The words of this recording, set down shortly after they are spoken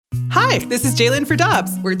Hi, this is Jalen for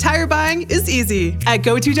Dobbs, where tire buying is easy. At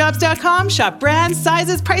GoToDobbs.com, shop brands,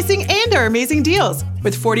 sizes, pricing, and our amazing deals.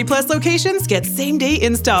 With 40-plus locations, get same-day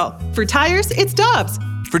install. For tires, it's Dobbs.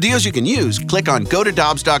 For deals you can use, click on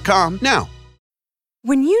GoToDobbs.com now.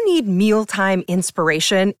 When you need mealtime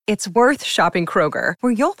inspiration, it's worth shopping Kroger,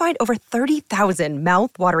 where you'll find over 30,000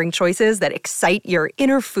 mouth-watering choices that excite your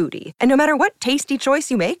inner foodie. And no matter what tasty choice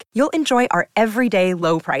you make, you'll enjoy our everyday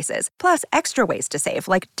low prices, plus extra ways to save,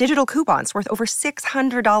 like digital coupons worth over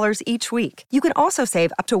 $600 each week. You can also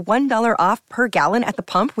save up to $1 off per gallon at the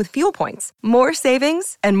pump with fuel points. More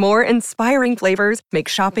savings and more inspiring flavors make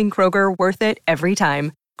shopping Kroger worth it every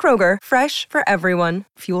time. Kroger, fresh for everyone.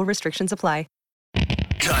 Fuel restrictions apply.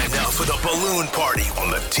 Time now for the balloon party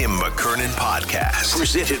on the Tim McKernan podcast.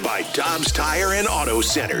 Presented by Dobbs Tire and Auto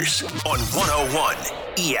Centers on 101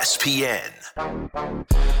 ESPN.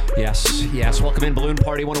 Yes. Welcome in, Balloon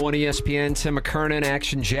Party 101 ESPN. Tim McKernan,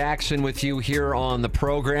 Action Jackson with you here on the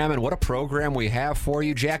program. And what a program we have for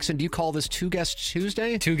you. Jackson, do you call this Two Guest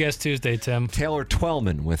Tuesday? Two Guest Tuesday, Tim. Taylor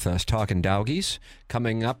Twellman with us talking Dowgies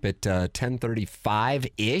coming up at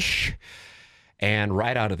 10:35-ish. And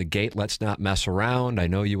right out of the gate, let's not mess around. I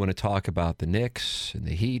know you want to talk about the Knicks and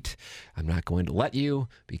the Heat. I'm not going to let you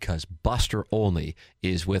because Buster Olney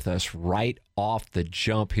is with us right off the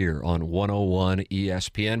jump here on 101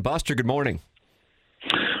 ESPN. Buster, good morning.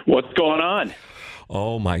 What's going on?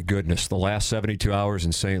 Oh, my goodness. The last 72 hours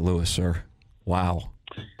in St. Louis, sir. Wow.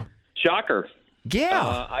 Shocker.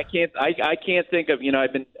 Yeah. I can't think of,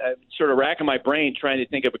 I've been sort of racking my brain trying to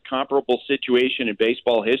think of a comparable situation in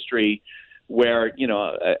baseball history where,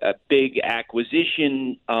 a big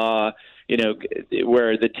acquisition, where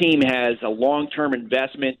the team has a long-term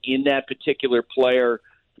investment in that particular player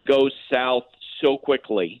goes south so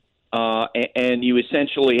quickly. And you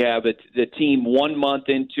essentially have the team 1 month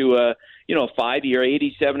into a 5-year,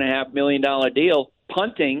 $87.5 million deal,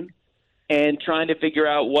 punting and trying to figure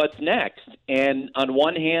out what's next. And on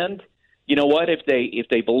one hand, you know what, if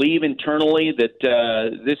they believe internally that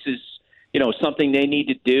this is, something they need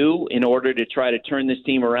to do in order to try to turn this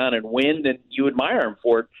team around and win, then you admire them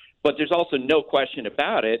for it. But there's also no question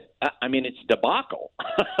about it. I mean, it's debacle.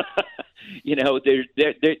 You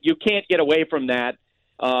can't get away from that.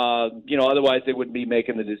 Otherwise they wouldn't be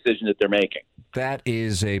making the decision that they're making. That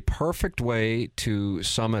is a perfect way to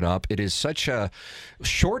sum it up. It is such a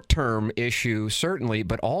short-term issue, certainly,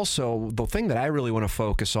 but also the thing that I really want to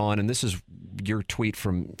focus on, and this is your tweet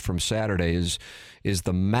from Saturday, is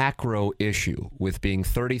the macro issue with being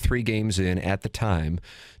 33 games in at the time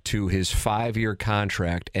to his 5-year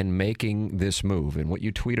contract and making this move. And what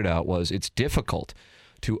you tweeted out was, it's difficult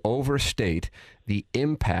to overstate the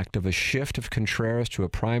impact of a shift of Contreras to a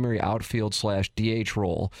primary outfield/DH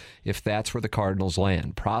role if that's where the Cardinals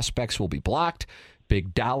land. Prospects will be blocked,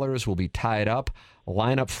 big dollars will be tied up,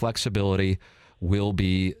 lineup flexibility will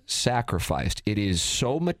be sacrificed. It is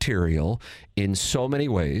so material in so many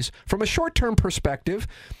ways. From a short-term perspective,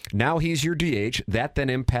 now he's your DH. That then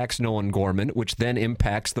impacts Nolan Gorman, which then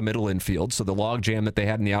impacts the middle infield. So the logjam that they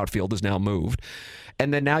had in the outfield is now moved.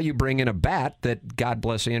 And then now you bring in a bat that, God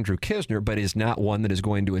bless Andrew Kisner, but is not one that is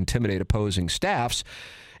going to intimidate opposing staffs.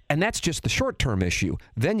 And that's just the short-term issue.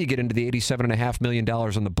 Then you get into the $87.5 million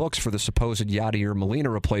on the books for the supposed Yadier Molina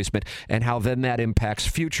replacement and how then that impacts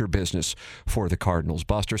future business for the Cardinals,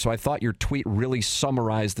 Buster. So I thought your tweet really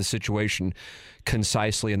summarized the situation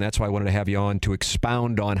concisely, and that's why I wanted to have you on to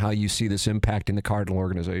expound on how you see this impacting the Cardinal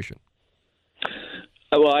organization.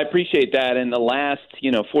 Well, I appreciate that. In the last,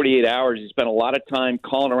 48 hours, he spent a lot of time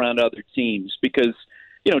calling around other teams because –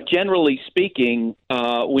 generally speaking,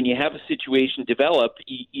 when you have a situation develop,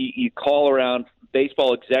 you call around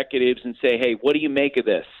baseball executives and say, hey, what do you make of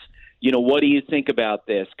this? What do you think about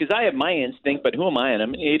this? Because I have my instinct, but who am I? And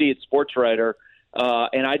I'm an idiot sports writer.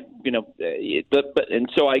 And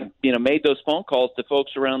so I made those phone calls to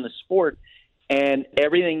folks around the sport. And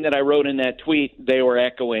everything that I wrote in that tweet, they were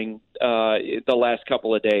echoing the last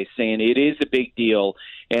couple of days, saying it is a big deal.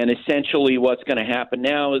 And essentially what's going to happen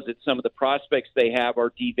now is that some of the prospects they have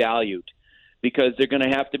are devalued because they're going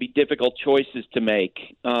to have to be difficult choices to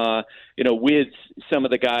make, with some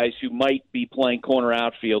of the guys who might be playing corner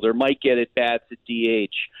outfield or might get at bats at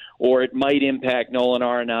DH, or it might impact Nolan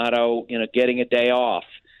Arenado, getting a day off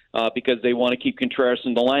because they want to keep Contreras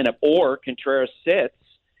in the lineup, or Contreras sits.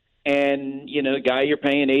 And, the guy you're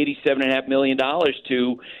paying $87.5 million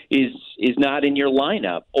to is not in your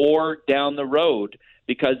lineup, or down the road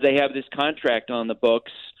because they have this contract on the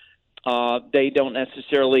books. They don't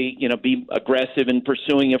necessarily, be aggressive in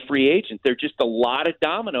pursuing a free agent. There are just a lot of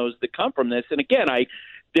dominoes that come from this. And again,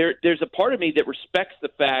 there's a part of me that respects the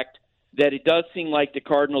fact that it does seem like the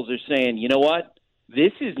Cardinals are saying, you know what,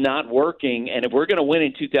 this is not working, and if we're going to win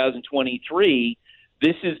in 2023,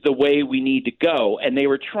 this is the way we need to go. And they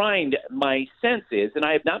were trying to, my sense is, and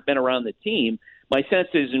I have not been around the team, my sense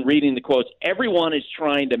is in reading the quotes, everyone is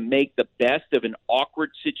trying to make the best of an awkward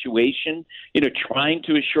situation, trying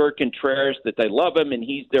to assure Contreras that they love him and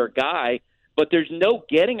he's their guy. But there's no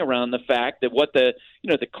getting around the fact that what the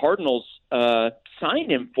Cardinals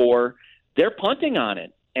signed him for, they're punting on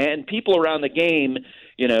it. And people around the game,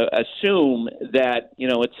 assume that,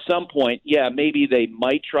 at some point, maybe they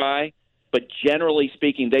might try. But generally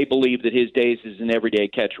speaking, they believe that his days as an everyday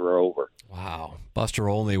catcher are over. Wow. Buster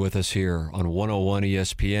Olney with us here on 101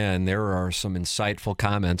 ESPN. There are some insightful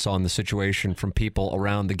comments on the situation from people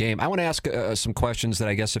around the game. I want to ask some questions that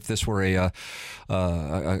I guess if this were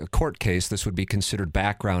a court case, this would be considered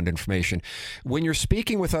background information. When you're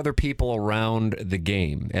speaking with other people around the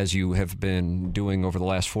game, as you have been doing over the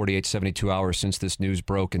last 48, 72 hours since this news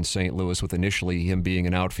broke in St. Louis, with initially him being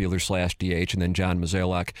an outfielder / DH, and then John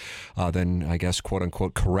Mozeliak, then I guess, quote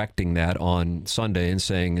unquote, correcting that on Sunday and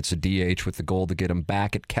saying it's a DH with the goal to get him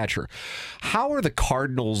back at catcher. How are the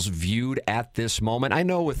Cardinals viewed at this moment? I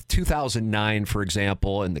know with 2009, for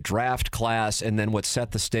example, in the draft class, and then what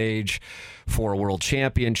set the stage for a world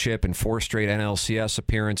championship and 4 straight NLCS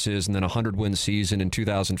appearances, and then a 100-win season in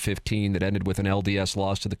 2015 that ended with an LDS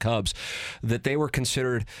loss to the Cubs, that they were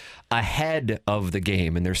considered ahead of the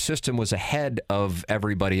game, and their system was ahead of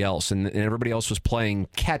everybody else, and everybody else was playing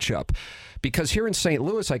catch-up. Because here in St.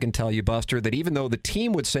 Louis, I can tell you, Buster, that even though the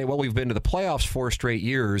team would say, well, we've been to the playoffs 4 straight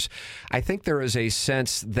years, I think there is a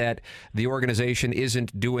sense that the organization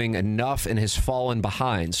isn't doing enough and has fallen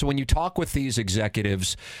behind. So when you talk with these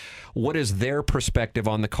executives, what is their perspective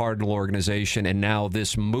on the Cardinal organization and now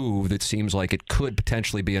this move that seems like it could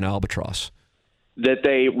potentially be an albatross? That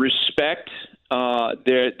they respect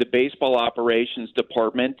the baseball operations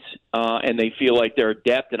department, and they feel like they're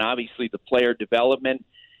adept, and obviously the player development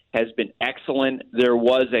has been excellent. There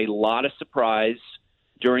was a lot of surprise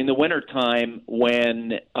during the wintertime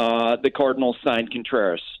when the Cardinals signed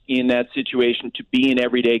Contreras in that situation to be an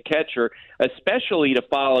everyday catcher, especially to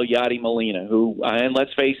follow Yadi Molina, who, and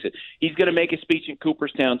let's face it, he's going to make a speech in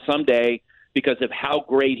Cooperstown someday because of how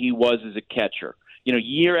great he was as a catcher.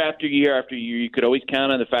 Year after year after year, you could always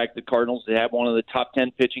count on the fact that Cardinals have one of the top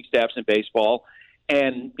 10 pitching staffs in baseball.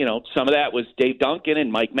 And, some of that was Dave Duncan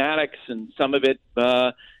and Mike Maddox, and some of it,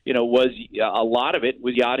 was a lot of it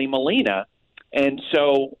was Yadi Molina. And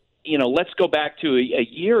so, let's go back to a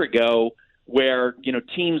year ago where,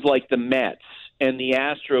 teams like the Mets and the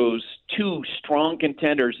Astros, 2 strong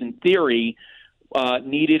contenders in theory,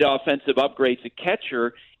 needed offensive upgrades at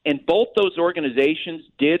catcher. And both those organizations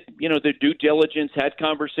did, their due diligence, had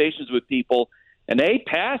conversations with people, and they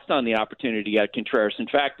passed on the opportunity at Contreras. In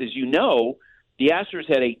fact, as you know, the Astros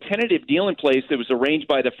had a tentative deal in place that was arranged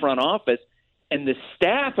by the front office, and the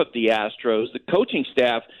staff of the Astros, the coaching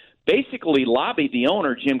staff, basically lobbied the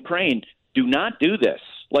owner, Jim Crane, do not do this.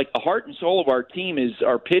 Like, the heart and soul of our team is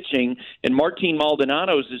our pitching, and Martin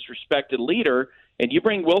Maldonado is this respected leader, and you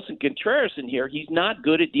bring Wilson Contreras in here, he's not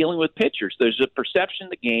good at dealing with pitchers. There's a perception in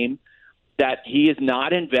the game that he is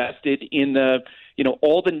not invested in the,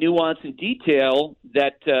 all the nuance and detail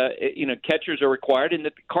that, catchers are required, and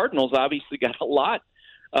that the Cardinals obviously got a lot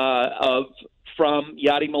from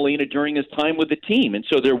Yadi Molina during his time with the team. And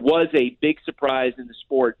so there was a big surprise in the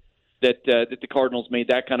sport that the Cardinals made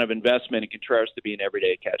that kind of investment in Contreras to be an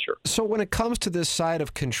everyday catcher. So when it comes to this side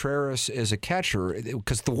of Contreras as a catcher,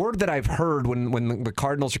 because the word that I've heard when the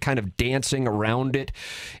Cardinals are kind of dancing around it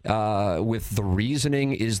with the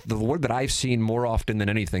reasoning is the word that I've seen more often than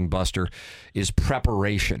anything, Buster, is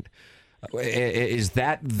preparation. Is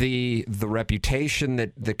that the reputation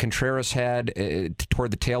that Contreras had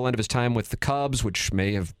toward the tail end of his time with the Cubs, which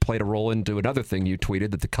may have played a role into another thing you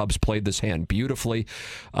tweeted, that the Cubs played this hand beautifully,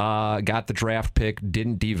 got the draft pick,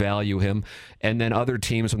 didn't devalue him, and then other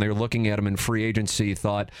teams, when they were looking at him in free agency,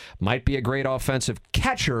 thought might be a great offensive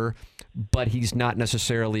catcher, but he's not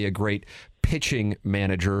necessarily a great pitching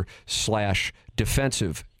manager /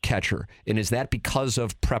 defensive catcher. And is that because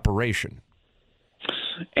of preparation?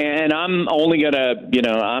 And I'm only going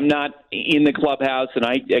to, I'm not in the clubhouse, and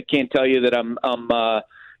I can't tell you that I'm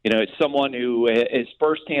it's someone who has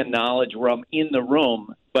firsthand knowledge where I'm in the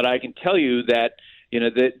room. But I can tell you that,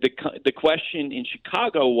 the question in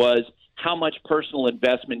Chicago was how much personal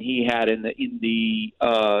investment he had in the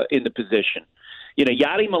position.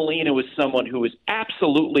 Yadi Molina was someone who was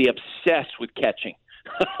absolutely obsessed with catching.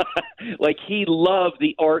 Like, he loved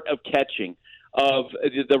the art of catching, of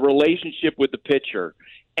the relationship with the pitcher,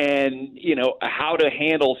 and how to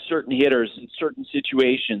handle certain hitters in certain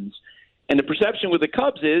situations. And the perception with the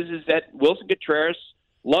Cubs is that Wilson Contreras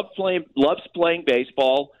loves playing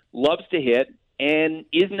baseball, loves to hit, and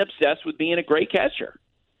isn't obsessed with being a great catcher.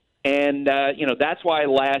 And, that's why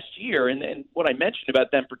last year, and what I mentioned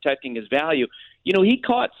about them protecting his value, he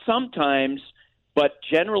caught sometimes, but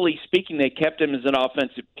generally speaking, they kept him as an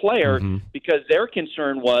offensive player because their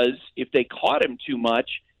concern was if they caught him too much,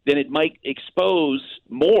 then it might expose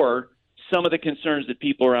more some of the concerns that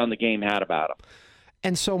people around the game had about him.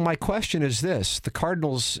 And so my question is this. The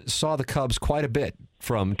Cardinals saw the Cubs quite a bit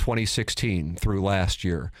from 2016 through last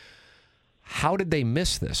year. How did they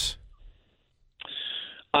miss this?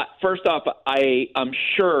 First off, I'm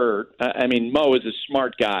sure, Mo is a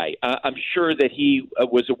smart guy. I'm sure that he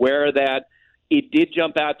was aware of that. It did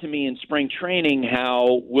jump out to me in spring training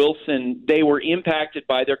how Wilson, they were impacted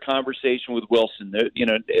by their conversation with Wilson,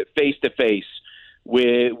 face-to-face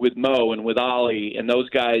with Mo and with Ollie and those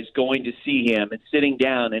guys going to see him and sitting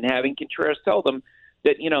down and having Contreras tell them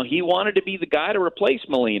that, he wanted to be the guy to replace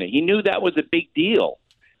Molina. He knew that was a big deal,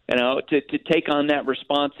 to take on that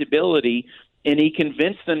responsibility. And he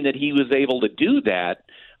convinced them that he was able to do that.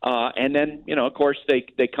 And then, of course,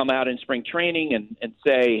 they come out in spring training and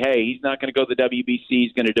say, hey, he's not going to go to the WBC.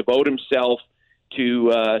 He's going to devote himself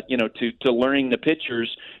to learning the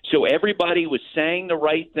pitchers. So everybody was saying the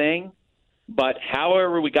right thing. But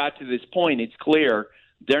however we got to this point, it's clear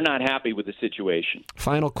they're not happy with the situation.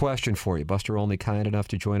 Final question for you. Buster Olney, kind enough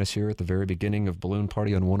to join us here at the very beginning of Balloon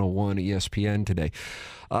Party on 101 ESPN today.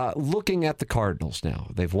 Looking at the Cardinals now,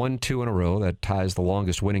 they've won 2 in a row. That ties the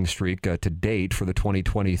longest winning streak to date for the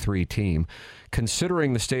 2023 team.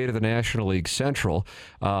 Considering the state of the National League Central,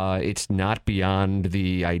 it's not beyond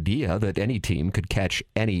the idea that any team could catch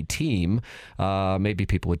any team. Maybe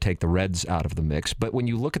people would take the Reds out of the mix. But when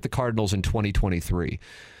you look at the Cardinals in 2023,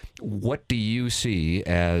 what do you see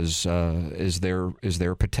as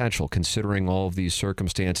their potential, considering all of these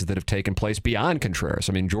circumstances that have taken place beyond Contreras?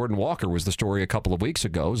 I mean, Jordan Walker was the story a couple of weeks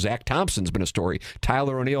ago. Zach Thompson's been a story.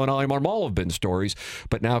 Tyler O'Neill and Ali Marmol have been stories.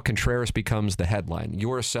 But now Contreras becomes the headline.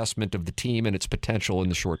 Your assessment of the team and its potential in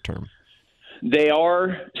the short term? They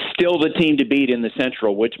are still the team to beat in the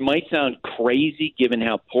Central, which might sound crazy given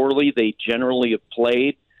how poorly they generally have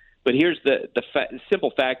played. But here's the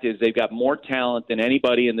simple fact is they've got more talent than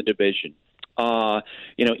anybody in the division.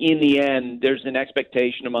 In the end, there's an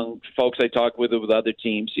expectation among folks I talk with other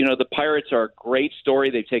teams. The Pirates are a great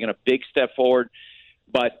story. They've taken a big step forward,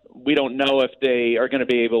 but we don't know if they are going to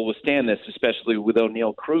be able to withstand this, especially with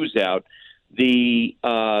O'Neill Cruz out. The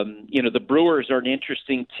Brewers are an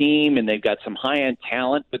interesting team, and they've got some high-end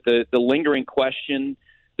talent, but the lingering question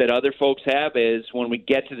that other folks have is when we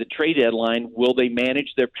get to the trade deadline, will they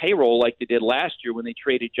manage their payroll like they did last year when they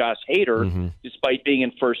traded Josh Hader despite being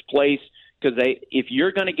in first place? Because if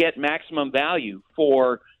you're going to get maximum value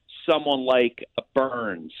for someone like a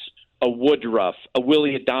Burns, a Woodruff, a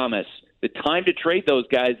Willie Adames, the time to trade those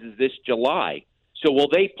guys is this July. So will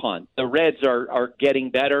they punt? The Reds are getting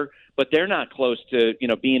better, but they're not close to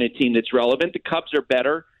being a team that's relevant. The Cubs are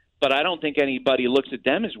better, but I don't think anybody looks at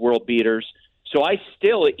them as world beaters. So I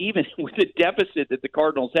still, even with the deficit that the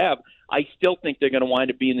Cardinals have, I still think they're going to wind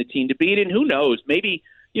up being the team to beat. And who knows, maybe,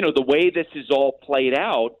 the way this is all played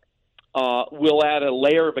out will add a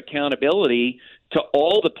layer of accountability to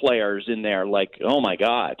all the players in there. Like, oh, my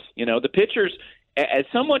God, the pitchers, as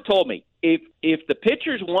someone told me, if the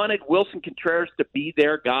pitchers wanted Wilson Contreras to be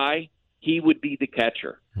their guy, he would be the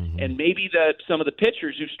catcher. And maybe some of the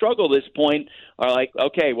pitchers who struggle at this point are like,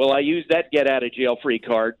 okay, well, I used that get-out-of-jail-free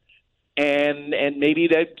card. And maybe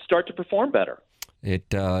they start to perform better.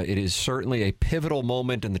 It is certainly a pivotal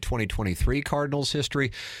moment in the 2023 Cardinals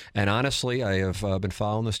history. And honestly, I have been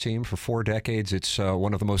following this team for 4 decades. It's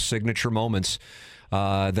one of the most signature moments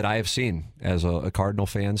that I have seen as a Cardinal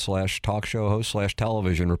fan / talk show host /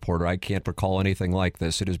 television reporter. I can't recall anything like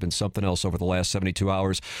this. It has been something else over the last 72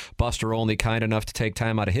 hours. Buster Olney, kind enough to take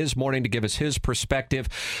time out of his morning to give us his perspective.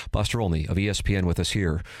 Buster Olney of ESPN with us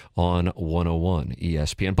here on 101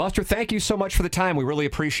 ESPN. Buster, thank you so much for the time. We really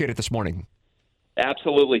appreciate it this morning.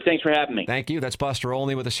 Absolutely. Thanks for having me. Thank you. That's Buster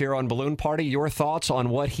Olney with us here on Balloon Party. Your thoughts on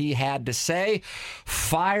what he had to say?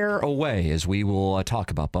 Fire away as we will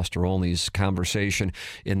talk about Buster Olney's conversation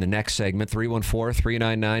in the next segment.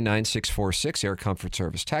 314-399-9646, Air Comfort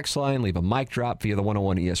Service text line. Leave a mic drop via the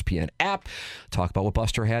 101 ESPN app. Talk about what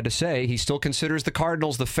Buster had to say. He still considers the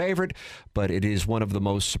Cardinals the favorite, but it is one of the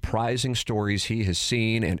most surprising stories he has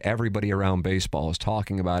seen, and everybody around baseball is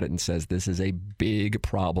talking about it and says this is a big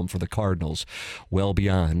problem for the Cardinals well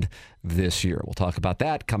beyond this year. We'll talk about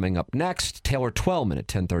that coming up next. Taylor Twellman at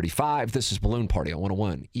 10:35. This is Balloon Party on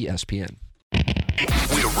 101 ESPN.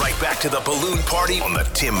 We're right back to the balloon party on the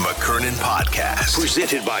Tim McKernan Podcast.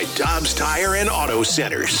 Presented by Dobbs Tire and Auto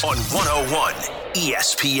Centers on 101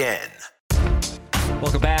 ESPN.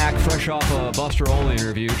 Welcome back. Fresh off a Buster Olney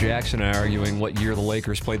interview, Jackson and I arguing what year the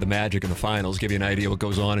Lakers played the Magic in the finals. Give you an idea what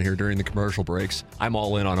goes on in here during the commercial breaks. I'm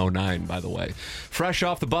all in on 09, by the way. Fresh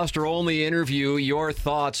off the Buster Olney interview, your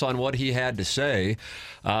thoughts on what he had to say.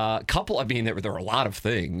 There were a lot of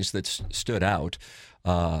things that stood out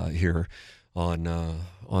here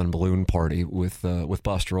on Balloon Party with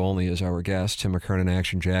Buster Olney as our guest. Tim McKernan,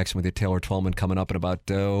 Action Jackson with you. Taylor Twellman coming up in about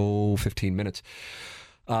 15 minutes.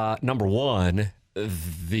 Number one,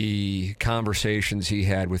 the conversations he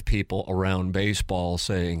had with people around baseball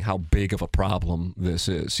saying how big of a problem this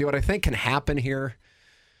is. See, what I think can happen here,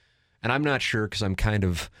 and I'm not sure because I'm kind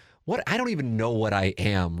of, I don't even know what I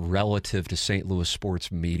am relative to St. Louis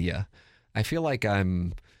sports media. I feel like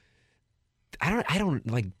I'm out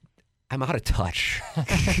of touch.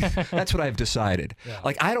 That's what I've decided. Yeah.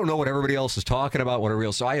 Like, I don't know what everybody else is talking about,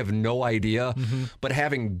 so I have no idea. Mm-hmm. But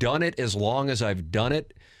having done it as long as I've done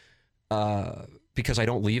it, because I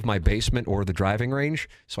don't leave my basement or the driving range,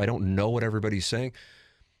 so I don't know what everybody's saying.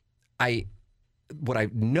 What I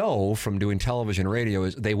know from doing television and radio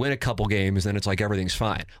is they win a couple games, then it's like everything's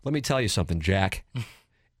fine. Let me tell you something, Jack.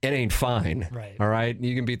 It ain't fine. Right. All right?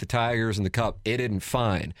 You can beat the Tigers in the Cup. It isn't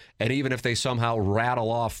fine. And even if they somehow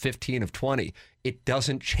rattle off 15 of 20, it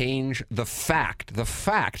doesn't change the fact,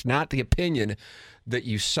 not the opinion, that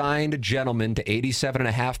you signed a gentleman to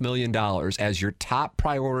 $87.5 million as your top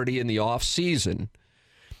priority in the offseason,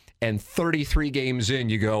 and 33 games in,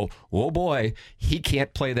 you go, oh boy, he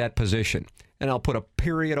can't play that position. And I'll put a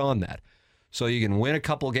period on that. So you can win a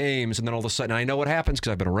couple games, and then all of a sudden, I know what happens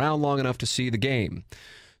because I've been around long enough to see the game.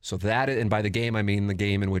 So that, and by the game, I mean the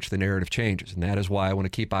game in which the narrative changes. And that is why I want to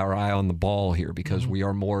keep our eye on the ball here, because we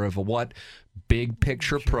are more of a big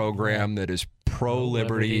picture program that is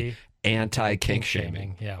pro-liberty, anti-kink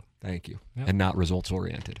shaming. Yeah. Thank you. Yep. And not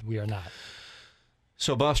results-oriented. We are not.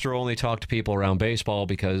 So Buster only talked to people around baseball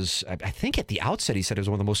because I think at the outset he said it was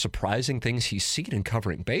one of the most surprising things he's seen in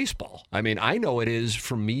covering baseball. I mean, I know it is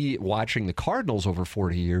for me watching the Cardinals over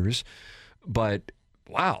 40 years, but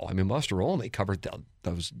wow, I mean, Buster only covered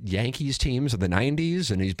those Yankees teams of the 90s,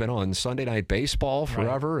 and he's been on Sunday Night Baseball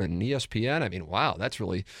forever and ESPN. I mean, wow, that's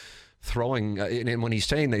really throwing, and when he's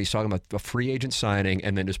saying that, he's talking about a free agent signing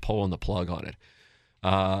and then just pulling the plug on it.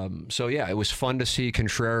 So yeah, it was fun to see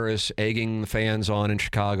Contreras egging the fans on in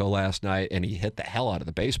Chicago last night, and he hit the hell out of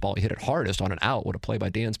the baseball. He hit it hardest on an out. What a play by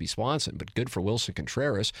Dansby Swanson, but good for Wilson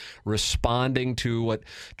Contreras, responding to what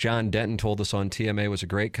John Denton told us on TMA was a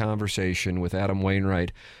great conversation with Adam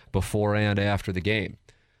Wainwright before and after the game.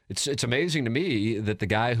 It's amazing to me that the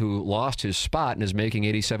guy who lost his spot and is making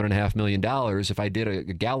 $87.5 million, if I did a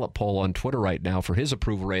Gallup poll on Twitter right now for his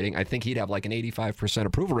approval rating, I think he'd have like an 85%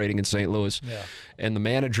 approval rating in St. Louis. Yeah. And the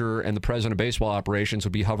manager and the president of baseball operations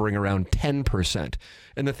would be hovering around 10%.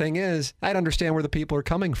 And the thing is, I'd understand where the people are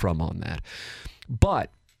coming from on that.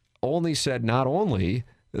 But Olney said not only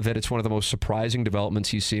that it's one of the most surprising developments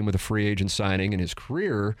he's seen with a free agent signing in his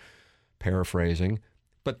career, paraphrasing,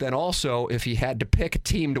 but then also, if he had to pick a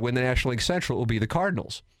team to win the National League Central, it would be the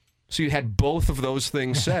Cardinals. So you had both of those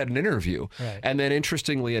things said in an interview. Right. And then,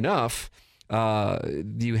 interestingly enough,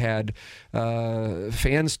 you had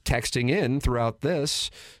fans texting in throughout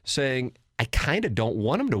this saying, I kind of don't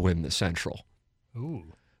want him to win the Central.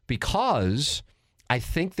 Ooh. Because I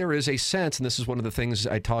think there is a sense, and this is one of the things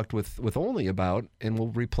I talked with Olney about, and we'll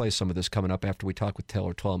replay some of this coming up after we talk with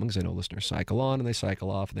Taylor Twellman, because I know listeners cycle on and they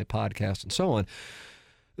cycle off and they podcast and so on,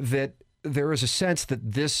 that there is a sense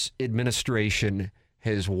that this administration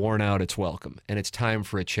has worn out its welcome and it's time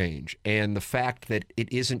for a change. And the fact that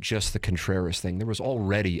it isn't just the Contreras thing, there was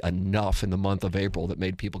already enough in the month of April that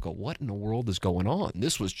made people go, what in the world is going on?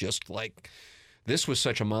 This was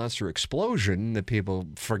such a monster explosion that people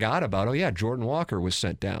forgot about. Oh yeah, Jordan Walker was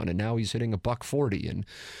sent down and now he's hitting $140, and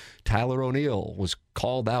Tyler O'Neill was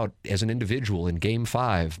called out as an individual in Game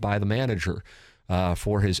 5 by the manager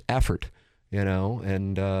for his effort.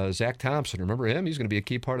 And Zach Thompson, remember him? He's going to be a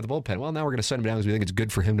key part of the bullpen. Well, now we're going to send him down because we think it's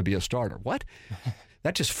good for him to be a starter. What?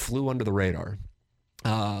 That just flew under the radar.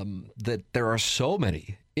 That there are so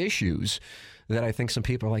many issues that I think some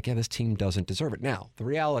people are like, yeah, this team doesn't deserve it. Now, the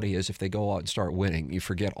reality is if they go out and start winning, you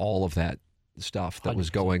forget all of that stuff that 100%. Was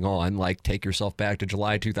going on. Like, take yourself back to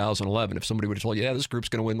July 2011. If somebody would have told you, yeah, this group's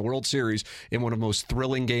going to win the World Series in one of the most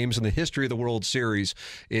thrilling games in the history of the World Series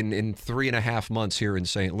in 3.5 months here in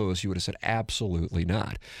St. Louis, you would have said absolutely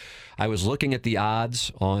not. I was looking at the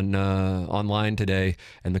odds on online today,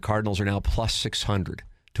 and the Cardinals are now plus 600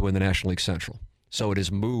 to win the National League Central. So it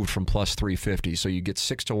has moved from plus 350. So you get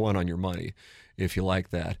 6-1 on your money if you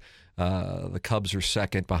like that. The Cubs are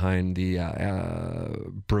second behind the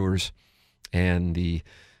Brewers, and the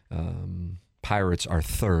Pirates are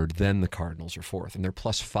third. Then the Cardinals are fourth, and they're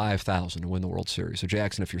plus 5,000 to win the World Series. So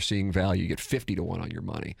Jackson, if you're seeing value, you get 50-1 on your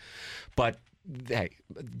money. But hey,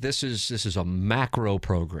 this is a macro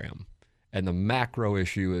program. And the macro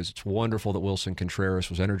issue is it's wonderful that Wilson Contreras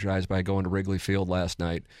was energized by going to Wrigley Field last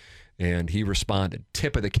night, and he responded.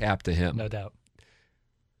 Tip of the cap to him. No doubt.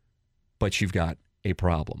 But you've got a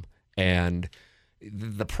problem. And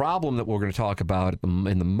the problem that we're going to talk about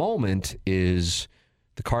in the moment is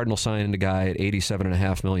the Cardinals signed a guy at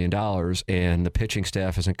 $87.5 million, and the pitching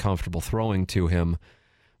staff isn't comfortable throwing to him.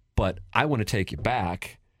 But I want to take you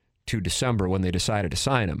back to December when they decided to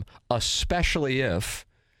sign him, especially if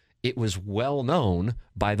it was well known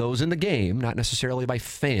by those in the game, not necessarily by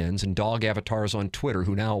fans and dog avatars on Twitter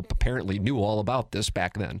who now apparently knew all about this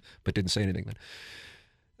back then but didn't say anything then,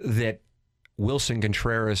 that Wilson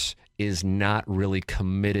Contreras is not really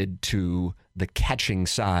committed to the catching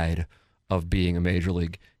side of being a major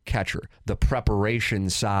league catcher, the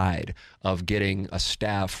preparation side of getting a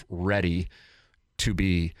staff ready to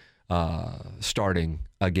be starting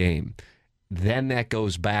a game. Then that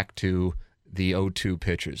goes back to the 0-2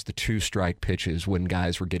 pitches, the 2-strike pitches when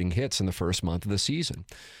guys were getting hits in the first month of the season.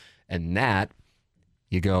 And that,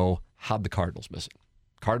 you go, how'd the Cardinals miss it?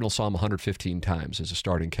 Cardinals saw him 115 times as a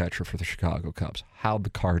starting catcher for the Chicago Cubs. How'd the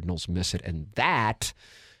Cardinals miss it? And that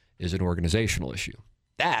is an organizational issue.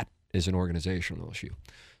 That is an organizational issue.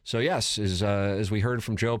 So yes, as we heard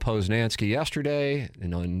from Joe Posnanski yesterday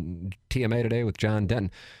and on TMA today with John Denton,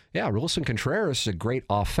 yeah, Wilson Contreras is a great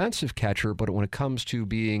offensive catcher, but when it comes to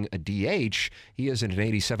being a DH, he isn't an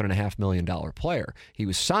 $87.5 million player. He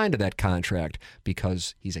was signed to that contract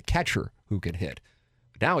because he's a catcher who can hit.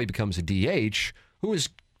 Now he becomes a DH who is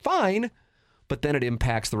fine, but then it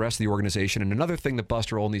impacts the rest of the organization. And another thing that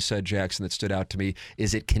Buster Olney said, Jackson, that stood out to me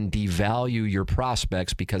is it can devalue your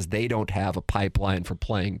prospects because they don't have a pipeline for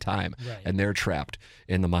playing time, right, and they're trapped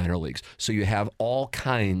in the minor leagues. So you have all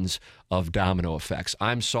kinds of domino effects.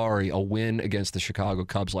 I'm sorry, a win against the Chicago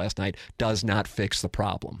Cubs last night does not fix the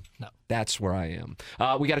problem. No. That's where I am.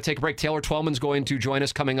 We got to take a break. Taylor Twellman's going to join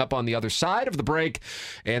us coming up on the other side of the break,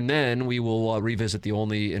 and then we will revisit the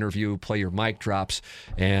only interview, play your mic drops,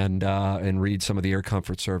 and read some of the Air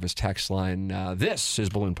Comfort Service text line. This is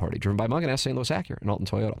Balloon Party, driven by Mug and St. Louis Acura and Alton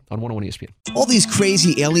Toyota on 101 ESPN. All these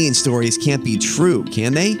crazy alien stories can't be true,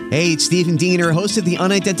 can they? Hey, it's Stephen Diener, host of the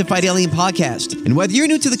Unidentified Alien Podcast. And whether you're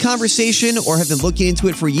new to the conversation or have been looking into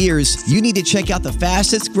it for years, you need to check out the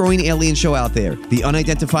fastest growing alien show out there, the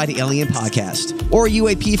Unidentified Alien Podcast, or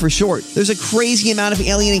UAP for short. There's a crazy amount of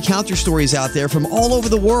alien encounter stories out there from all over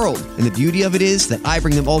the world. And the beauty of it is that I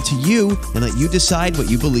bring them all to you and let you decide what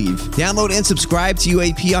you believe. Download and subscribe to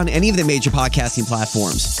UAP on any of the major podcasting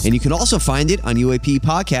platforms. And you can also find it on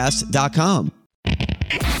UAPpodcast.com.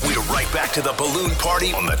 We're right back to the Balloon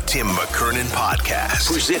Party on the Tim McKernan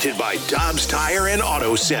Podcast. Presented by Dobbs Tire and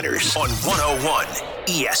Auto Centers on 101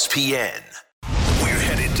 ESPN. We're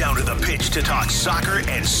headed down to the pitch to talk soccer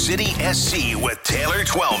and City SC with Taylor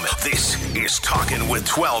Twellman. This is Talking with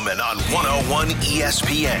Twellman on 101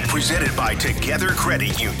 ESPN. Presented by Together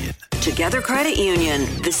Credit Union. Together Credit Union.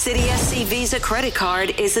 The City SC Visa credit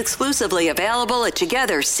card is exclusively available at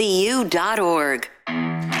togethercu.org.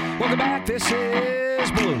 Welcome back. This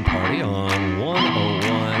is Balloon Party on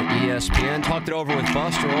 101 ESPN. Talked it over with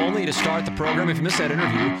Buster Olney to start the program. If you missed that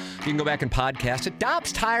interview, you can go back and podcast it.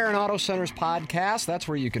 Dobbs Tire and Auto Centers podcast. That's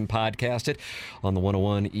where you can podcast it on the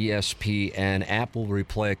 101 ESPN app. We'll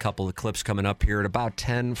replay a couple of clips coming up here at about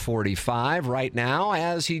 10:45 right now.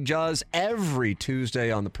 As he does every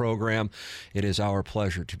Tuesday on the program, it is our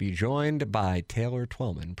pleasure to be joined by Taylor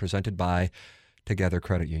Twellman, presented by Together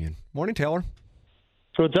Credit Union. Morning, Taylor.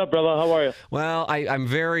 What's up, brother? How are you? Well, I'm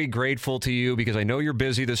very grateful to you because I know you're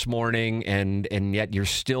busy this morning, and yet you're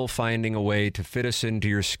still finding a way to fit us into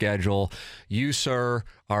your schedule. You, sir,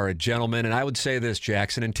 are a gentleman, and I would say this,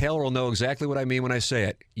 Jackson, and Taylor will know exactly what I mean when I say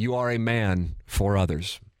it. You are a man for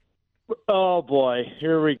others. Oh, boy.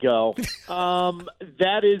 Here we go.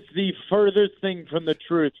 That is the furthest thing from the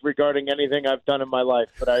truth regarding anything I've done in my life,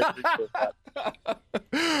 but I appreciate that.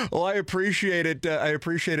 Well, I appreciate it. I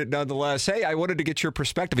appreciate it nonetheless. Hey, I wanted to get your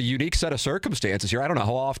perspective, a unique set of circumstances here. I don't know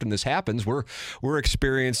how often this happens. We're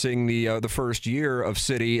experiencing the first year of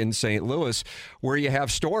City in St. Louis, where you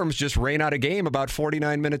have storms just rain out a game about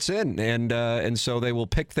 49 minutes in, and so they will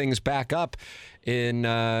pick things back up in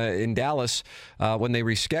Dallas when they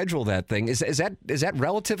reschedule that thing. Is that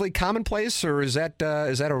relatively commonplace, or is that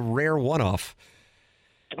a rare one-off?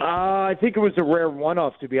 I think it was a rare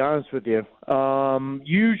one-off, to be honest with you.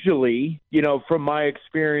 Usually, from my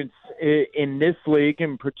experience in this league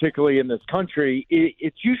and particularly in this country,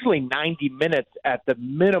 it's usually 90 minutes at the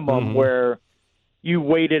minimum where you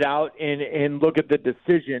wait it out and look at the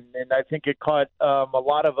decision. And I think it caught a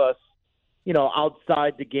lot of us,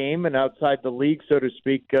 outside the game and outside the league, so to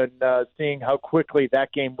speak, and seeing how quickly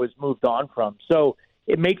that game was moved on from. So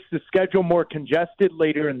it makes the schedule more congested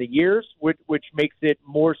later in the years, which makes it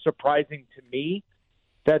more surprising to me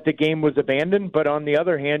that the game was abandoned. But on the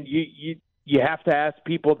other hand, you have to ask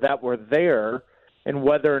people that were there and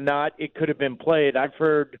whether or not it could have been played. I've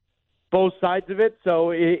heard both sides of it, so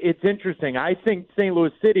it's interesting. I think St.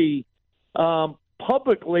 Louis City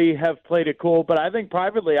publicly have played it cool, but I think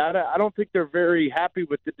privately, I don't think they're very happy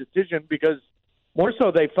with the decision because more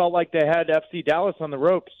so they felt like they had FC Dallas on the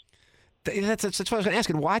ropes. That's what I was going to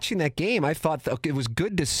ask. And watching that game, I thought it was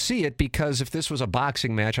good to see it because if this was a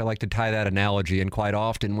boxing match, I like to tie that analogy. And quite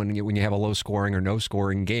often when you have a low-scoring or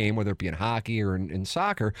no-scoring game, whether it be in hockey or in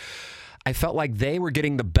soccer, I felt like they were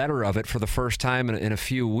getting the better of it for the first time in a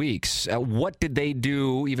few weeks. What did they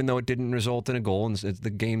do, even though it didn't result in a goal and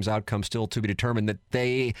the game's outcome still to be determined, that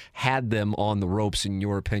they had them on the ropes, in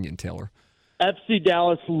your opinion, Taylor? FC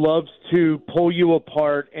Dallas loves to pull you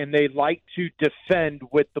apart, and they like to defend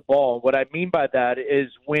with the ball. What I mean by that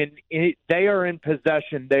is when they are in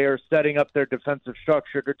possession, they are setting up their defensive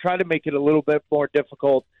structure to try to make it a little bit more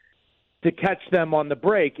difficult to catch them on the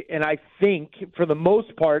break. And I think, for the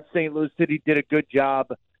most part, St. Louis City did a good job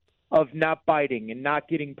of not biting and not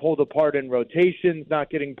getting pulled apart in rotations,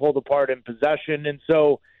 not getting pulled apart in possession. And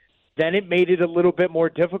so then it made it a little bit more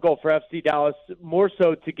difficult for FC Dallas, more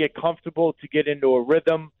so to get comfortable, to get into a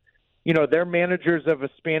rhythm. They're managers of a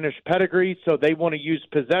Spanish pedigree, so they want to use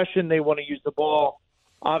possession. They want to use the ball.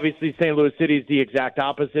 Obviously, St. Louis City is the exact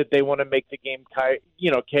opposite. They want to make the game,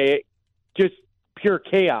 just pure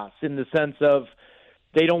chaos in the sense of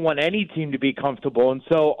they don't want any team to be comfortable. And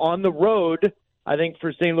so on the road, I think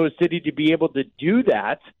for St. Louis City to be able to do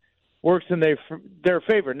that works in their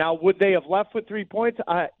favor. Now, would they have left with 3 points?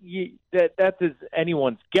 That is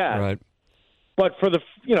anyone's guess. Right. But for the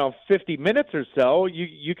 50 minutes or so,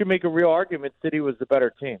 you can make a real argument City was the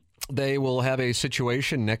better team. They will have a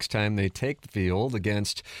situation next time they take the field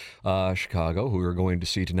against Chicago, who we're going to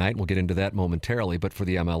see tonight. We'll get into that momentarily. But for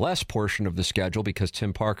the MLS portion of the schedule, because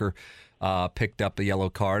Tim Parker picked up the yellow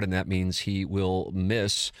card, and that means he will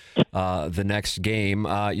miss the next game.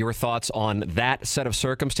 Your thoughts on that set of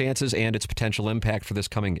circumstances and its potential impact for this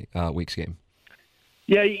coming week's game?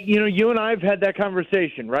 Yeah, you and I have had that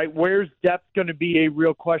conversation, right? Where's depth going to be a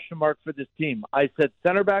real question mark for this team? I said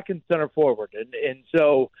center back and center forward. And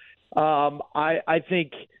so I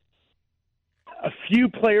think a few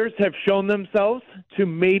players have shown themselves to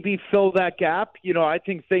maybe fill that gap. I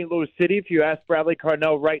think St. Louis City, if you ask Bradley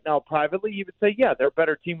Carnell right now privately, you would say, yeah, they're a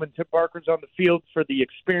better team when Tim Parker's on the field for the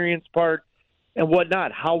experience part and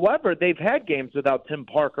whatnot. However, they've had games without Tim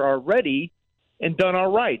Parker already and done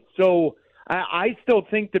all right. So I still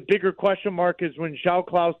think the bigger question mark is when João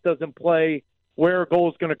Klaus doesn't play, where a goal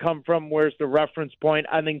is going to come from, where's the reference point.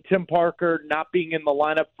 I think Tim Parker not being in the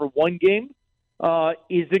lineup for one game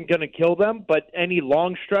isn't going to kill them, but any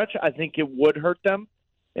long stretch, I think it would hurt them.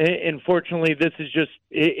 Unfortunately, this is just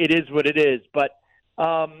it is what it is. But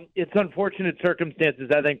it's unfortunate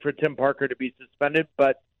circumstances, I think, for Tim Parker to be suspended.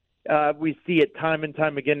 But we see it time and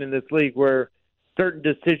time again in this league where certain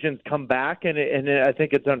decisions come back, and I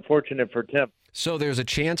think it's unfortunate for Tim. So there's a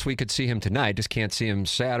chance we could see him tonight. Just can't see him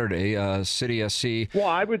Saturday. City SC. Well,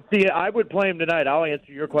 I would play him tonight. I'll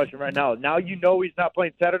answer your question right now. Now he's not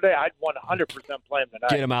playing Saturday. I'd 100% play him tonight.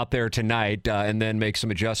 Get him out there tonight, and then make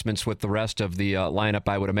some adjustments with the rest of the lineup.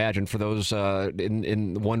 I would imagine for those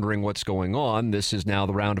in wondering what's going on. This is now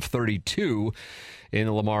the round of 32 in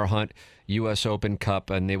the Lamar Hunt U.S. Open Cup,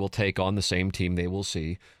 and they will take on the same team they will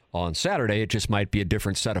see on Saturday. It just might be a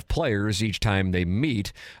different set of players each time they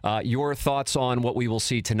meet. Your thoughts on what we will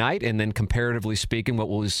see tonight, and then comparatively speaking, what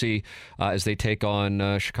we'll see as they take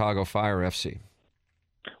on Chicago Fire FC?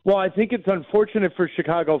 Well, I think it's unfortunate for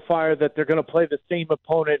Chicago Fire that they're going to play the same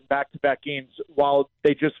opponent in back-to-back games while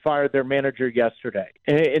they just fired their manager yesterday.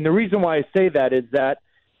 And the reason why I say that is that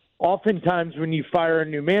oftentimes when you fire a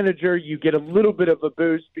new manager, you get a little bit of a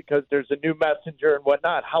boost because there's a new messenger and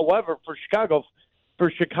whatnot. However, for Chicago,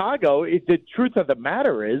 the truth of the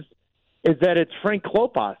matter is that it's Frank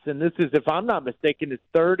Klopas, and this is, if I'm not mistaken, his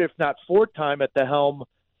third, if not fourth time at the helm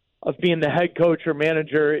of being the head coach or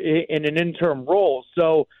manager in an interim role.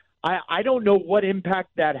 So I don't know what impact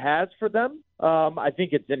that has for them. I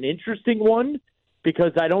think it's an interesting one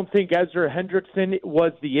because I don't think Ezra Hendrickson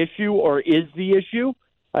was the issue or is the issue.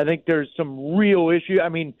 I think there's some real issue. I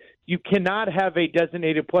mean, you cannot have a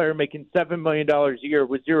designated player making $7 million a year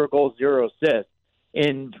with 0 goals, 0 assists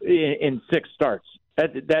in 6 starts.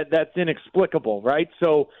 That's inexplicable, right?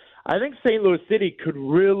 So I think St. Louis City could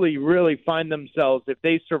really, really find themselves if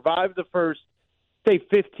they survive the first, say,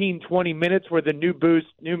 15, 20 minutes where the new boost,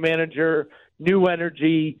 new manager, new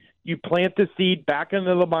energy, you plant the seed back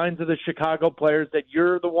into the minds of the Chicago players that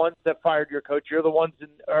you're the ones that fired your coach, you're the ones that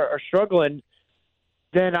are struggling,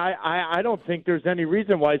 then I don't think there's any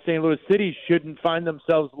reason why St. Louis City shouldn't find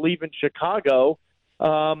themselves leaving Chicago,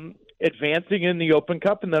 advancing in the Open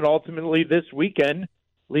Cup, and then ultimately this weekend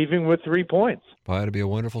leaving with 3 points. Boy, it'd be a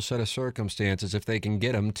wonderful set of circumstances if they can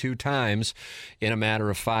get them 2 times in a matter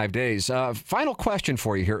of 5 days. Final question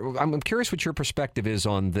for you here. I'm curious what your perspective is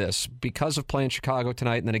on this. Because of playing Chicago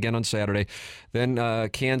tonight and then again on Saturday, then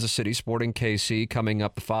Kansas City, Sporting KC coming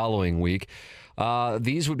up the following week.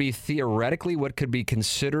 These would be theoretically what could be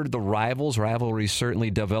considered the rivals. Rivalries certainly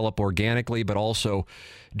develop organically, but also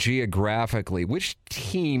geographically. Which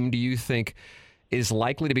team do you think is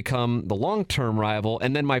likely to become the long-term rival?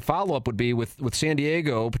 And then my follow-up would be with San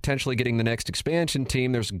Diego potentially getting the next expansion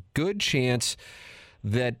team, there's a good chance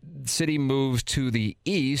that City moves to the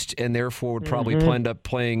East and therefore would probably end up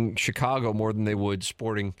playing Chicago more than they would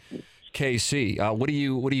Sporting KC. What do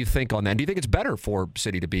you think on that? Do you think it's better for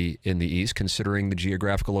City to be in the East, considering the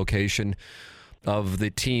geographical location of the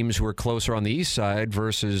teams who are closer on the East side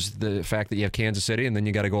versus the fact that you have Kansas City and then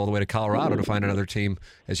you got to go all the way to Colorado to find another team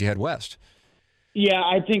as you head west? Yeah,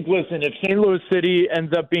 I think, listen, if St. Louis City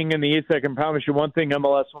ends up being in the East, I can promise you one thing,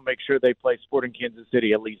 MLS will make sure they play Sporting Kansas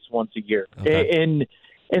City at least once a year. Okay.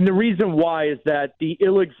 And the reason why is that the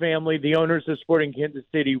Illig family, the owners of Sporting Kansas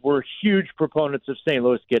City, were huge proponents of St.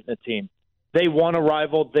 Louis getting a team. They want a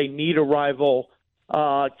rival. They need a rival.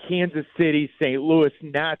 Kansas City, St. Louis,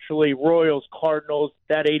 naturally, Royals, Cardinals,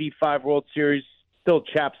 that 85 World Series still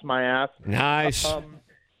chaps my ass. Nice.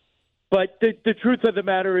 But the truth of the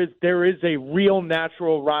matter is there is a real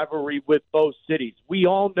natural rivalry with both cities. We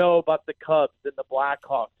all know about the Cubs and the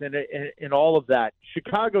Blackhawks and all of that.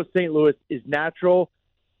 Chicago, St. Louis is natural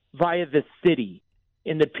via the city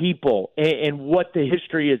and the people and what the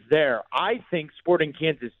history is there. I think Sporting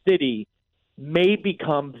Kansas City may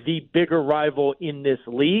become the bigger rival in this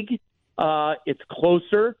league. It's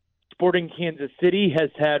closer. Sporting Kansas City has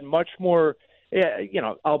had much more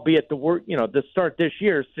albeit the start this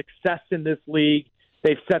year, success in this league.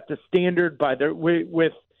 They've set the standard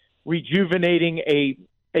with rejuvenating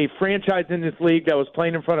a franchise in this league that was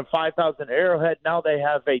playing in front of 5,000 Arrowhead. Now they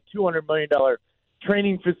have a $200 million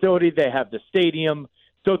training facility. They have the stadium.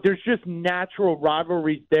 So there's just natural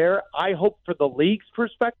rivalries there. I hope for the league's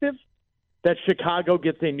perspective that Chicago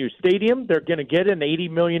gets a new stadium. They're going to get an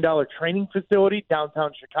 $80 million training facility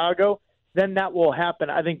downtown Chicago. Then that will happen.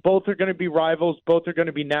 I think both are going to be rivals. Both are going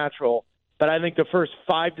to be natural. But I think the first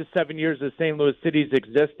 5 to 7 years of St. Louis City's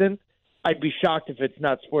existence, I'd be shocked if it's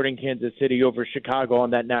not Sporting Kansas City over Chicago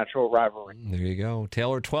on that natural rivalry. There you go.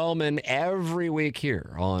 Taylor Twellman every week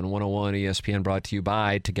here on 101 ESPN, brought to you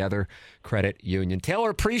by Together Credit Union. Taylor,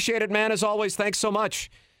 appreciate it, man, as always. Thanks so much.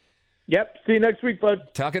 Yep. See you next week, bud.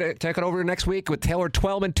 Take it over next week with Taylor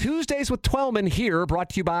Twellman. Tuesdays with Twellman here, brought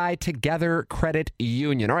to you by Together Credit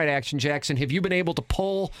Union. All right, Action Jackson, have you been able to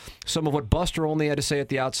pull some of what Buster Olney had to say at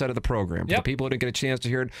the outset of the program? For the people who didn't get a chance to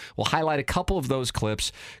hear it, we'll highlight a couple of those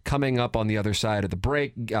clips coming up on the other side of the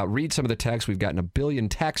break. Read some of the texts. We've gotten a billion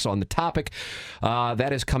texts on the topic.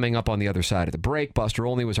 That is coming up on the other side of the break. Buster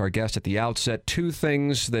Olney was our guest at the outset. 2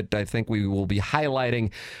 things that I think we will be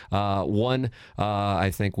highlighting. One, I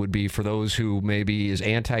think, would be for those who maybe as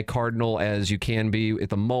anti-Cardinal as you can be at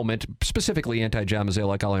the moment, specifically anti-John Mazzeo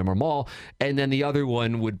like Ali Marmal, and then the other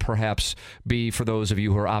one would perhaps be for those of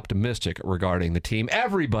you who are optimistic regarding the team.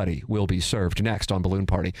 Everybody will be served next on Balloon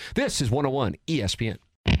Party. This is 101 ESPN.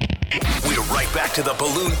 We're right back to the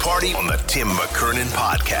Balloon Party on the Tim McKernan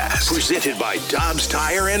Podcast, presented by Dobbs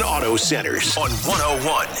Tire and Auto Centers on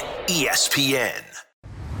 101 ESPN.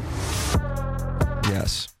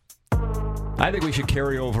 Yes. I think we should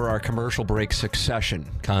carry over our commercial break succession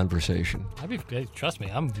conversation. Trust me,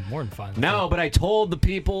 I'm more than fine. No, but I told the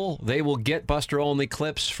people they will get Buster Olney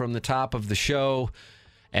clips from the top of the show.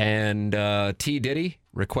 And T. Diddy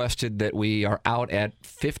requested that we are out at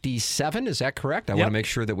 57. Is that correct? I want to make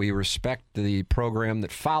sure that we respect the program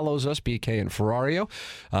that follows us, BK and Ferrario.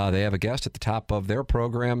 They have a guest at the top of their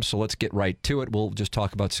program, so let's get right to it. We'll just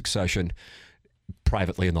talk about succession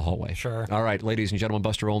privately in the hallway. Sure. All right, ladies and gentlemen,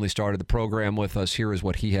 Buster Olney started the program with us. Here is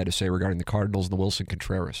what he had to say regarding the Cardinals and the Wilson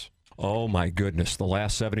Contreras. Oh, my goodness. The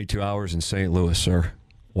last 72 hours in St. Louis, sir.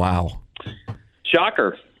 Wow.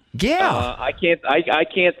 Shocker. Yeah. I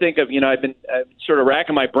can't think of, I've been sort of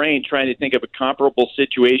racking my brain trying to think of a comparable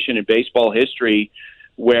situation in baseball history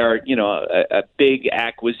where, a big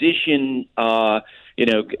acquisition, where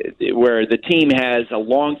the team has a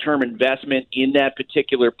long-term investment in that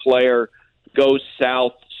particular player goes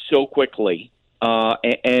south so quickly.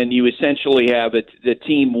 And you essentially have the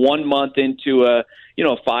team 1 month into a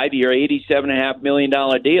 5-year, $87.5 million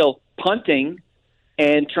deal, punting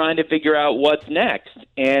and trying to figure out what's next.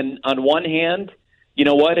 And on one hand, you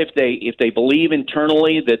know what? If they believe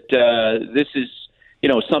internally that this is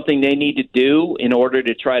something they need to do in order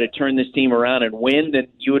to try to turn this team around and win, then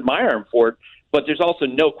you admire them for it. But there's also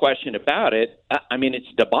no question about it. I mean, it's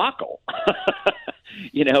debacle.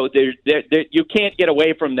 You can't get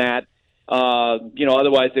away from that.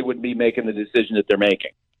 Otherwise they wouldn't be making the decision that they're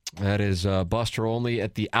making. That is Buster Olney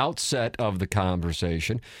at the outset of the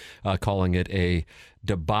conversation, calling it a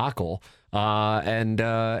debacle. And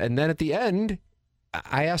then at the end,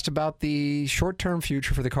 I asked about the short-term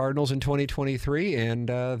future for the Cardinals in 2023, and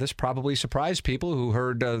this probably surprised people who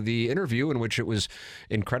heard the interview in which it was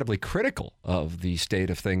incredibly critical of the state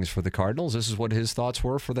of things for the Cardinals. This is what his thoughts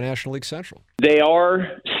were for the National League Central. They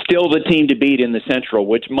are still the team to beat in the Central,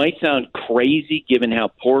 which might sound crazy given how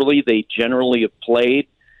poorly they generally have played.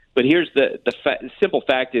 But here's the simple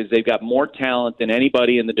fact is they've got more talent than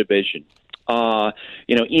anybody in the division.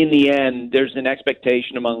 In the end, there's an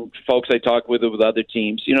expectation among folks I talk with other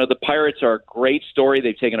teams. The Pirates are a great story.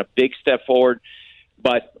 They've taken a big step forward,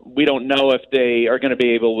 but we don't know if they are going to be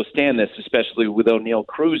able to withstand this, especially with O'Neal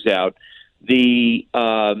Cruz out. The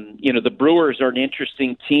Brewers are an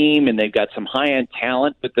interesting team, and they've got some high-end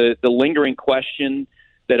talent, but the lingering question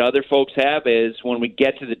that other folks have is when we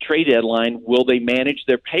get to the trade deadline, will they manage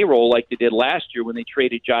their payroll like they did last year when they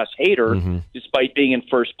traded Josh Hader, despite being in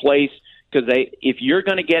first place? Because if you're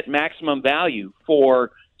going to get maximum value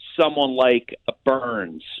for someone like a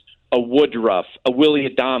Burns, a Woodruff, a Willie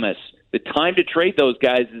Adames, the time to trade those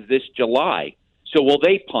guys is this July. So will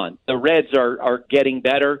they punt? The Reds are getting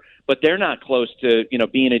better, but they're not close to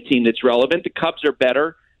being a team that's relevant. The Cubs are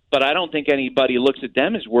better, but I don't think anybody looks at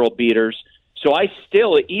them as world beaters. So I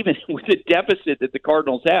still, even with the deficit that the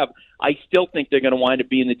Cardinals have, I still think they're going to wind up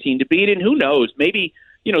being the team to beat. And who knows, maybe,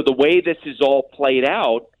 the way this is all played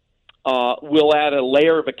out will add a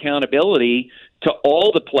layer of accountability to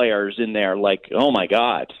all the players in there. Like, oh my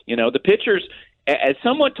God, the pitchers, as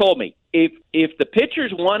someone told me, if the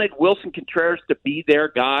pitchers wanted Wilson Contreras to be their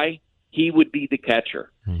guy, he would be the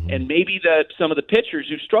catcher. And maybe some of the pitchers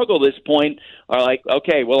who struggle at this point are like,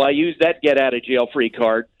 okay, well, I used that get out of jail free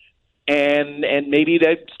card. And maybe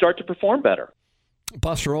they start to perform better.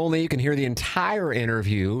 Buster Olney, you can hear the entire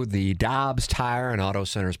interview, the Dobbs Tire and Auto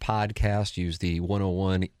Centers podcast. Use the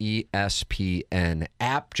 101 ESPN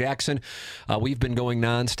app. Jackson, we've been going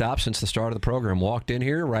nonstop since the start of the program. Walked in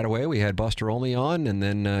here right away. We had Buster Olney on and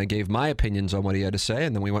then gave my opinions on what he had to say.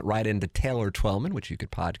 And then we went right into Taylor Twellman, which you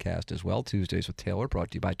could podcast as well. Tuesdays with Taylor,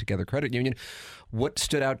 brought to you by Together Credit Union. What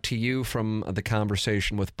stood out to you from the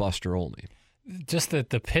conversation with Buster Olney? Just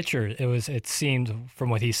that the pitcher, it seemed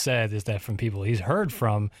from what he said is that from people he's heard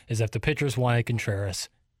from is that if the pitchers wanted Contreras,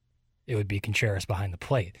 it would be Contreras behind the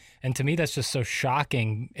plate. And to me, that's just so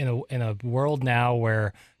shocking in a world now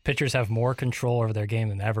where pitchers have more control over their game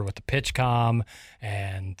than ever with the pitch comm.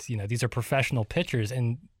 And, these are professional pitchers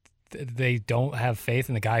and they don't have faith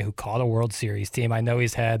in the guy who caught a World Series team. I know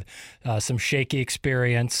he's had some shaky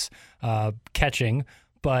experience catching,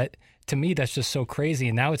 but to me, that's just so crazy.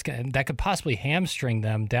 And now that could possibly hamstring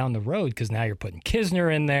them down the road because now you're putting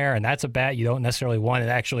Kisner in there, and that's a bat you don't necessarily want. It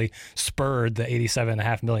actually spurred the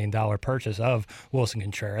 $87.5 million purchase of Wilson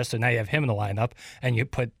Contreras. So now you have him in the lineup, and you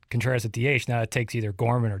put Contreras at DH. Now it takes either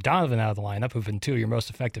Gorman or Donovan out of the lineup, who've been two of your most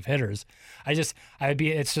effective hitters.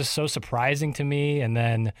 It's just so surprising to me. And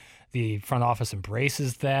then the front office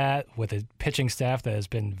embraces that with a pitching staff that has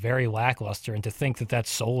been very lackluster, and to think that that's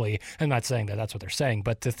solely, I'm not saying that that's what they're saying,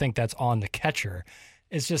 but to think that's on the catcher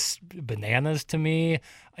is just bananas to me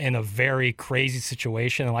in a very crazy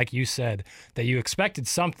situation. And like you said, that you expected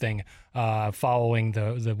something following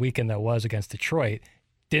the weekend that was against Detroit.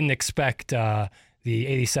 Didn't expect the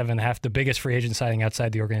 87.5, the biggest free agent signing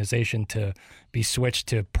outside the organization, to be switched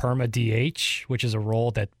to perma DH, which is a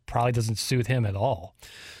role that probably doesn't suit him at all.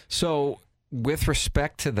 So with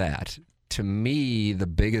respect to that, to me, the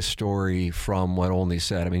biggest story from what Olney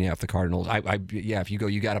said, if the Cardinals, if you go,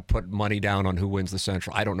 you got to put money down on who wins the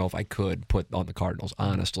Central. I don't know if I could put on the Cardinals,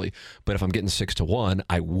 honestly, but if I'm getting 6-1,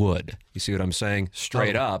 I would. You see what I'm saying?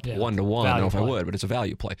 Straight up, 1-1. I don't know if I would, but it's a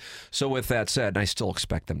value play. So with that said, and I still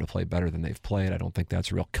expect them to play better than they've played. I don't think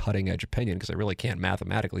that's a real cutting edge opinion because they really can't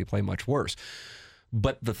mathematically play much worse.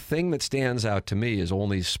 But the thing that stands out to me is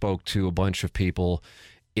only spoke to a bunch of people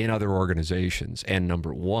in other organizations. And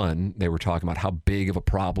number one, they were talking about how big of a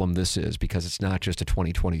problem this is because it's not just a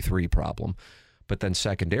 2023 problem. But then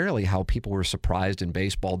secondarily, how people were surprised in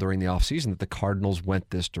baseball during the offseason that the Cardinals went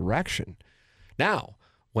this direction. Now,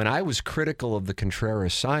 when I was critical of the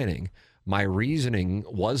Contreras signing, my reasoning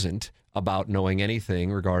wasn't about knowing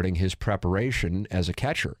anything regarding his preparation as a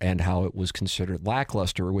catcher and how it was considered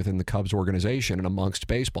lackluster within the Cubs organization and amongst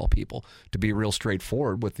baseball people. To be real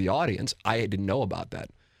straightforward with the audience, I didn't know about that.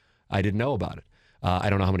 I didn't know about it. I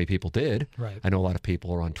don't know how many people did. Right. I know a lot of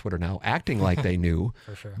people are on Twitter now acting like they knew,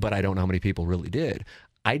 For sure. but I don't know how many people really did.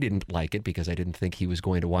 I didn't like it because I didn't think he was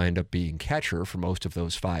going to wind up being catcher for most of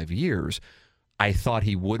those 5 years. I thought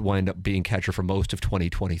he would wind up being catcher for most of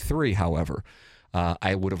 2023, however.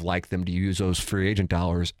 I would have liked them to use those free agent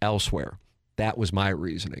dollars elsewhere. That was my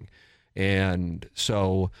reasoning. And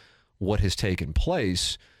so what has taken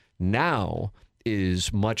place now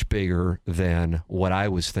is much bigger than what I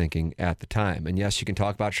was thinking at the time. And yes, you can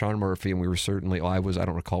talk about Sean Murphy, and we were certainly, I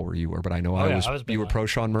don't recall where you were, but I know you were pro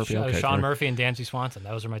Sean Murphy? Okay, Sean Murphy and Dansby Swanson.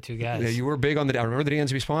 Those are my two guys. Yeah, you were big on I remember the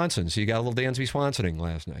Dansby Swanson, so you got a little Dansby Swansoning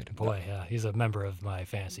last night. Boy, yeah, he's a member of my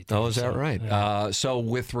fantasy team. Oh, is that right? Yeah. So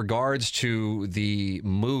with regards to the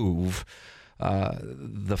move,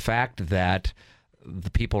 the fact that the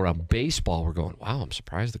people around baseball were going, wow, I'm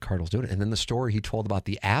surprised the Cardinals doing it. And then the story he told about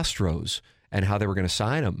the Astros and how they were going to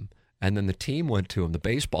sign him. And then the team went to him, the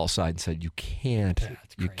baseball side, and said, you can't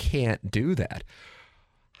do that.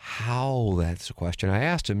 How? That's a question I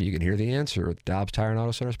asked him. You can hear the answer at the Dobbs Tire and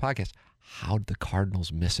Auto Centers podcast. How'd the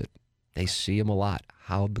Cardinals miss it? They see him a lot.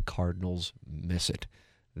 How'd the Cardinals miss it?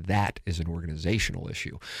 That is an organizational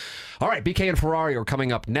issue. All right, BK and Ferrari are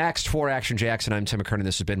coming up next. For Action Jackson, I'm Tim McKernan.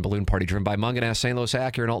 This has been Balloon Party, driven by Munganess, St. Louis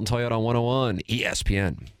Acura, and Alton Toyota on 101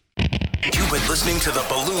 ESPN. You've been listening to the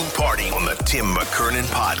Balloon Party on the Tim McKernan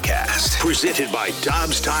Podcast. Presented by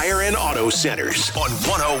Dobbs Tire and Auto Centers on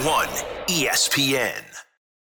 101 ESPN.